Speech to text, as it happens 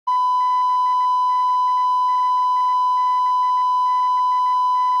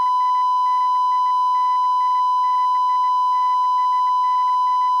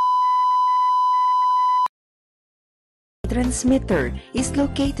transmitter is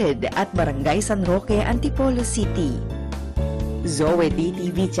located at Barangay San Roque, Antipolo City. ZOE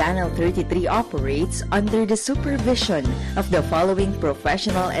TV Channel 33 operates under the supervision of the following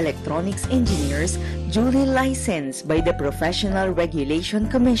professional electronics engineers duly licensed by the Professional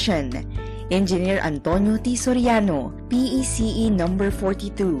Regulation Commission. Engineer Antonio T. Soriano, PECE number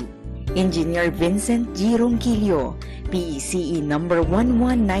 42. Engineer Vincent G. Ronquillo, PECE number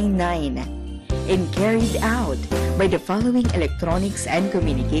 1199. And carried out by the following electronics and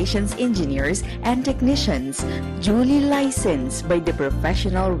communications engineers and technicians duly licensed by the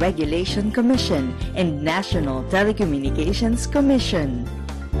Professional Regulation Commission and National Telecommunications Commission.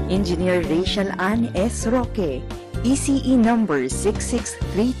 Engineer Rachel Ann S. Roque, ECE number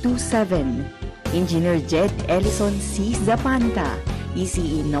 66327. Engineer Jed Ellison C. Zapanta,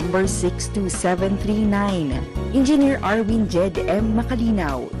 ECE number 62739. Engineer Arwin Jed M.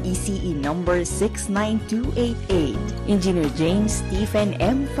 Macalinaw, ECE number 69288. Engineer James Stephen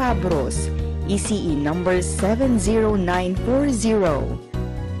M. Fabros, ECE number 70940.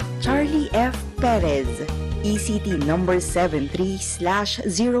 Charlie F. Perez, ECT number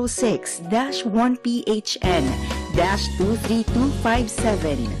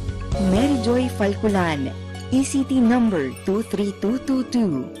 73/06-1PHN-23257. Mary Joy Falculan, ECT number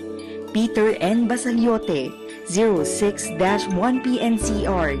 23222. Peter N. Basaliote,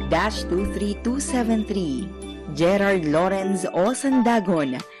 06-1PNCR-23273. Gerard Lawrence O.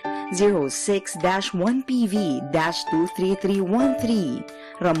 Sandagon, 06-1PV-23313.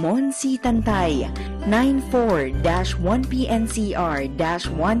 Ramon C. Tantay,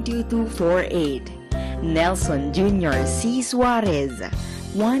 94-1PNCR-12248. Nelson Jr. C. Suarez,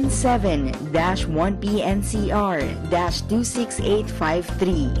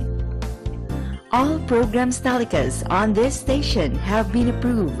 17-1PNCR-26853. All programs telecast on this station have been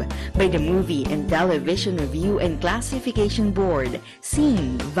approved by the Movie and Television Review and Classification Board,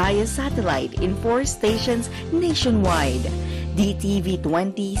 seen via satellite in 4 stations nationwide: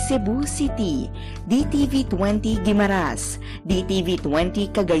 DTV20 Cebu City, DTV20 Guimaras,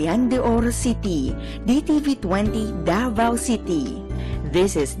 DTV20 Cagayan de Oro City, DTV20 Davao City.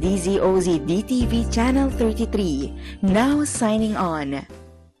 This is DZOZ DTV Channel 33, now signing on.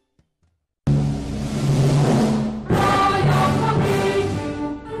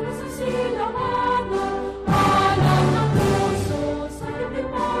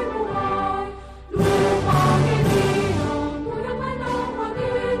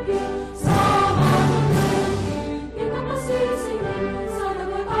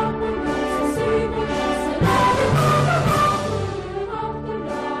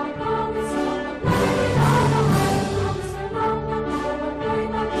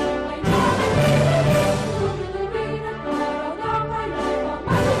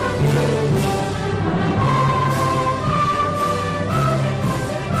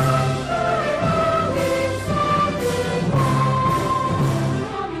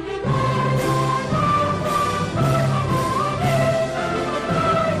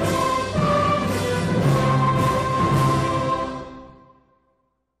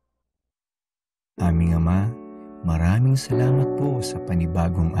 Aming Ama, maraming salamat po sa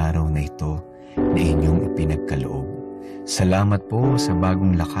panibagong araw na ito na inyong ipinagkaloob. Salamat po sa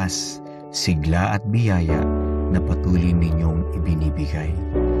bagong lakas, sigla at biyaya na patuloy ninyong ibinibigay.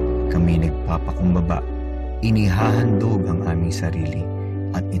 Kami nagpapakumbaba, inihahandog ang aming sarili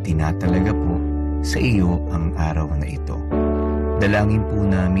at itinatalaga po sa iyo ang araw na ito. Dalangin po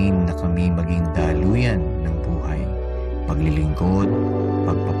namin na kami maging daluyan ng buhay, paglilingkod,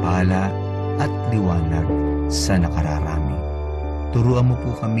 pagpapala, at liwanag sa nakararami. Turuan mo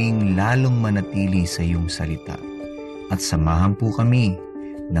po kaming lalong manatili sa iyong salita at samahan po kami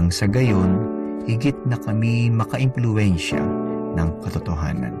nang sa gayon higit na kami makaimpluwensya ng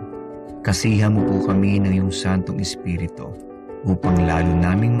katotohanan. Kasihan mo po kami ng iyong Santong Espiritu upang lalo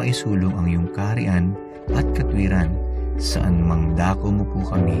naming maisulong ang iyong kaharian at katwiran saan mang dako mo po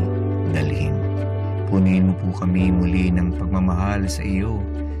kami dalhin. Punuin mo po kami muli ng pagmamahal sa iyo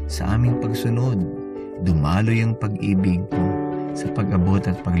sa aming pagsunod. Dumaloy ang pag-ibig mo sa pag-abot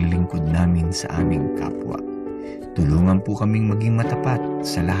at paglilingkod namin sa aming kapwa. Tulungan po kaming maging matapat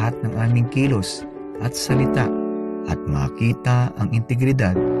sa lahat ng aming kilos at salita at makita ang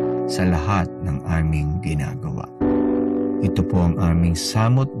integridad sa lahat ng aming ginagawa. Ito po ang aming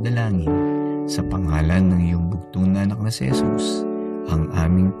samot dalangin sa pangalan ng iyong bugtong na anak na si Jesus, ang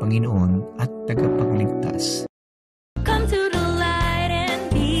aming Panginoon at tagapagligtas. Come to the light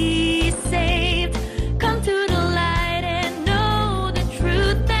and be saved. Come to the light and know the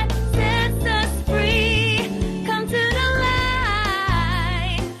truth that sets us free. Come to the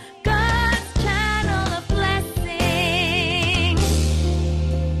light, God's channel of blessing.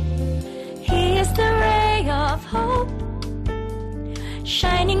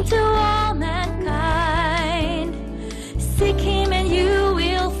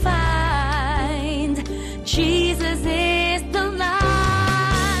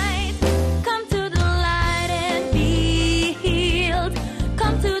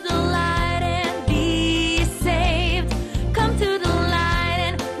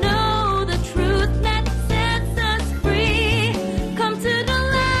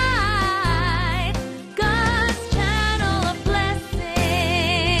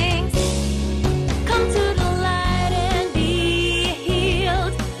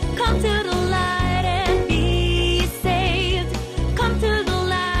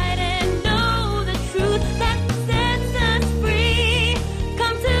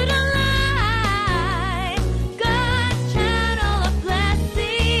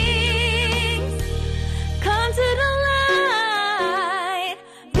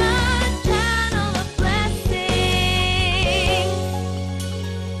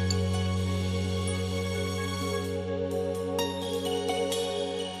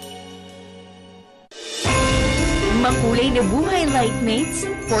 Tuloy na buhay, Lightmates!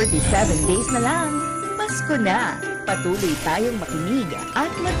 47 days na lang, Pasko na! Patuloy tayong makinig at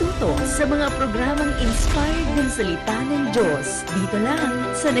matuto sa mga programang inspired ng salita ng Diyos. Dito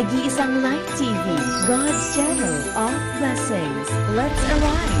lang sa nag-iisang Light TV, God's Channel of Blessings. Let's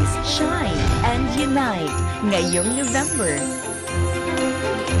arise, shine, and unite ngayong November.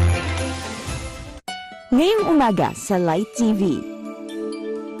 Ngayong umaga sa Light TV.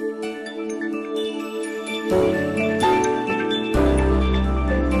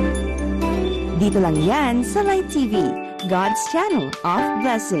 Dito lang yan sa Light TV, God's Channel of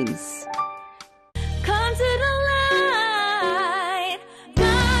Blessings. Come to the light,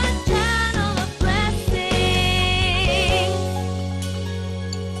 God's channel of blessing.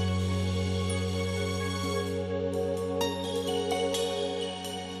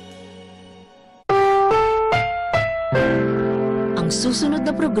 Ang susunod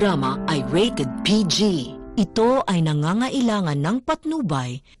na programa ay rated PG. Ito ay nangangailangan ng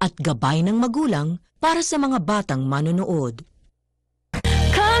patnubay at gabay ng magulang para sa mga batang manonood.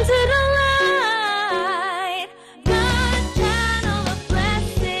 Come to the light, God's channel of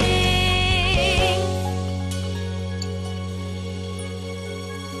blessing.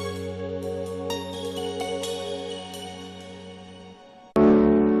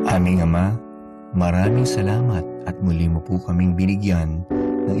 Aming Ama, maraming salamat at muli mo po kaming binigyan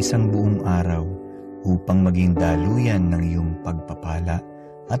ng isang buong araw upang maging daluyan ng iyong pagpapala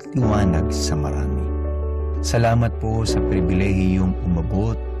at liwanag sa marami. Salamat po sa pribilehiyong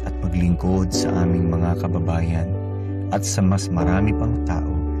umabot at maglingkod sa aming mga kababayan at sa mas marami pang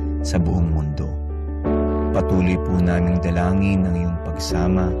tao sa buong mundo. Patuloy po naming dalangin ang iyong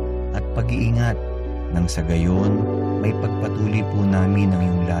pagsama at pag-iingat nang sa gayon may pagpatuloy po namin ang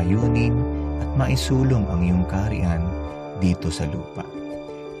iyong layunin at maisulong ang iyong kaharian dito sa lupa.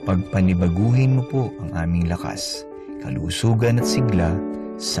 Pagpanibaguhin mo po ang aming lakas, kalusugan at sigla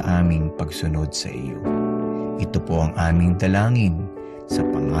sa aming pagsunod sa iyo. Ito po ang aming dalangin sa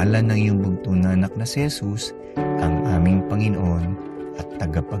pangalan ng iyong bugtong na anak na si Jesus, ang aming Panginoon at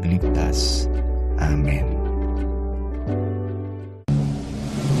tagapagligtas. Amen.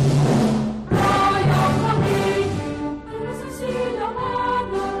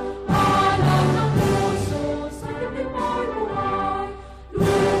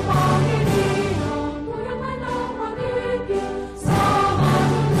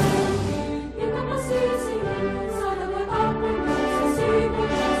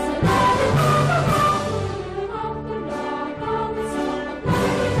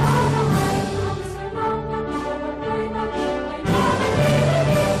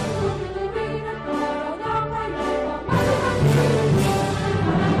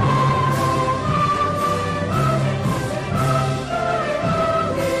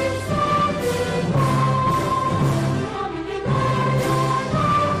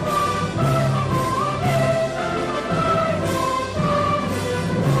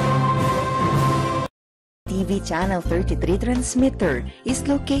 TV Channel 33 transmitter is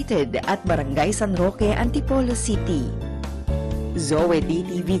located at Barangay San Roque, Antipolo City. ZOE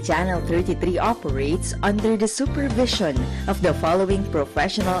TV Channel 33 operates under the supervision of the following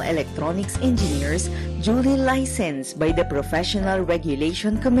professional electronics engineers duly licensed by the Professional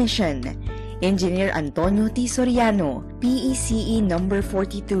Regulation Commission. Engineer Antonio T. Soriano, PECE number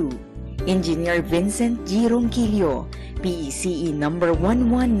 42. Engineer Vincent G. Ronquillo, PECE number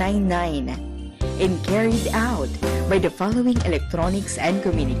 1199. And carried out by the following electronics and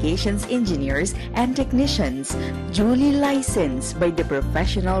communications engineers and technicians duly licensed by the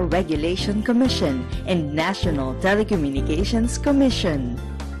Professional Regulation Commission and National Telecommunications Commission.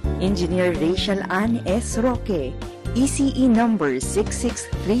 Engineer Rachel Ann S. Roque, ECE number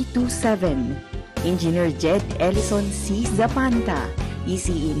 66327. Engineer Jed Ellison C. Zapanta,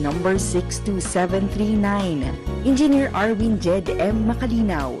 ECE number 62739. Engineer Arwin Jed M.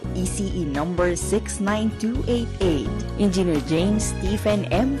 Macalinaw, ECE number 69288. Engineer James Stephen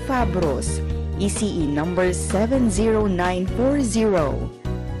M. Fabros, ECE number 70940.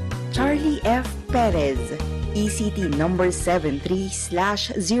 Charlie F. Perez, ECT number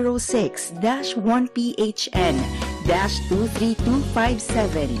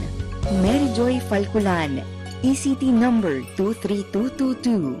 73/06-1PHN-23257. Mary Joy Falculan, ECT number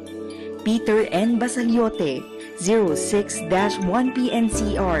 23222. Peter N. Basaliote,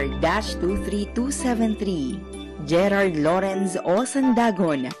 06-1PNCR-23273. Gerard Lawrence O.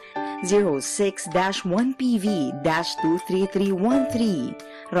 Sandagon, 06-1PV-23313.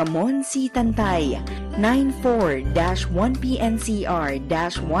 Ramon C. Tantay,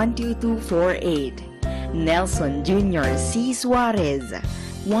 94-1PNCR-12248. Nelson Jr. C. Suarez,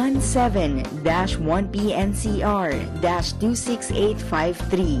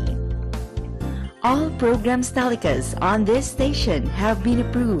 17-1PNCR-26853. All programs telecast on this station have been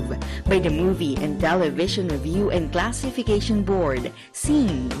approved by the Movie and Television Review and Classification Board,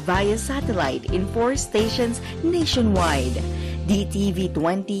 seen via satellite in 4 stations nationwide: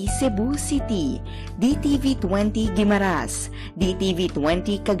 DTV20 Cebu City, DTV20 Guimaras,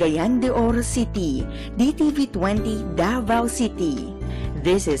 DTV20 Cagayan de Oro City, DTV20 Davao City.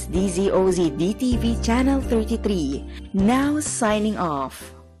 This is DZOZ DTV Channel 33, now signing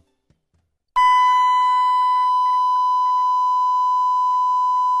off.